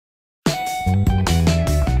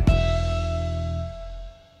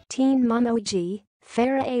Teen mom OG,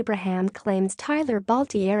 Farrah Abraham claims Tyler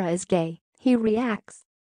Baltierra is gay, he reacts.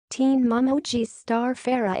 Teen mom OG star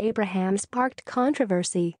Farrah Abraham sparked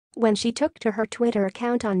controversy when she took to her Twitter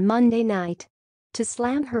account on Monday night to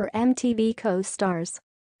slam her MTV co-stars.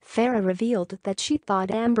 Farrah revealed that she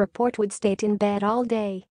thought Amber Port would stay in bed all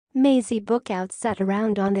day. Maisie Bookout sat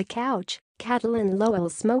around on the couch, Caitlin Lowell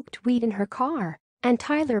smoked weed in her car, and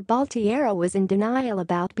Tyler Baltierra was in denial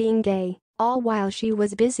about being gay, all while she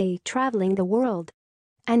was busy traveling the world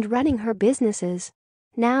and running her businesses.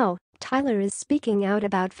 Now, Tyler is speaking out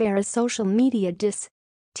about Farrah's social media diss.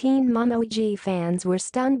 Teen Mom OG fans were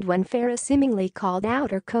stunned when Farrah seemingly called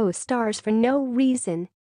out her co-stars for no reason.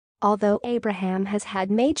 Although Abraham has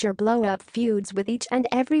had major blow-up feuds with each and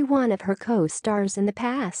every one of her co-stars in the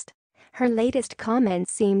past, her latest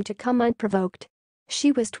comments seemed to come unprovoked.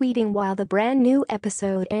 She was tweeting while the brand new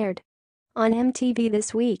episode aired on MTV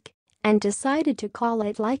this week and decided to call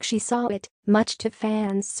it like she saw it, much to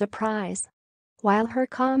fans' surprise. While her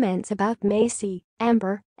comments about Maisie,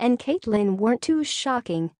 Amber, and Caitlin weren't too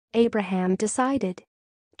shocking, Abraham decided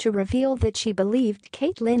to reveal that she believed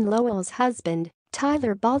Caitlin Lowell's husband,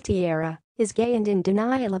 Tyler Baltierra, is gay and in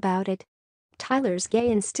denial about it. Tyler's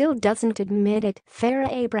gay and still doesn't admit it,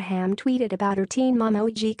 Farrah Abraham tweeted about her Teen Mom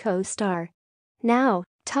OG co-star. Now,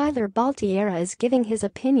 Tyler Baltierra is giving his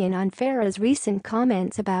opinion on Farrah's recent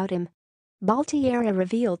comments about him. Baltierra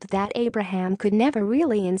revealed that Abraham could never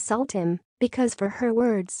really insult him because, for her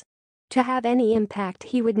words, to have any impact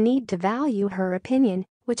he would need to value her opinion,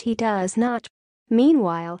 which he does not.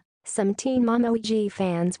 Meanwhile, some Teen Mom OG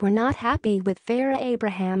fans were not happy with Farrah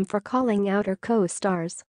Abraham for calling out her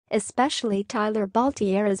co-stars, especially Tyler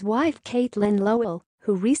Baltierra's wife Caitlin Lowell,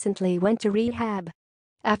 who recently went to rehab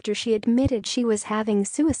after she admitted she was having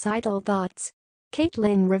suicidal thoughts.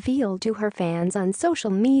 Caitlin revealed to her fans on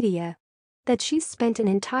social media that she spent an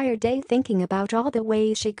entire day thinking about all the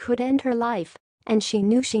ways she could end her life, and she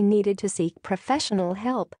knew she needed to seek professional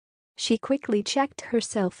help. She quickly checked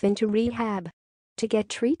herself into rehab to get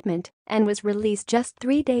treatment and was released just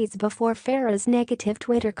 3 days before Farrah's negative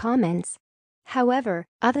Twitter comments. However,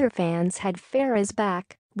 other fans had Farrah's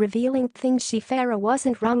back, revealing things Farrah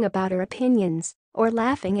wasn't wrong about her opinions or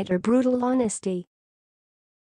laughing at her brutal honesty.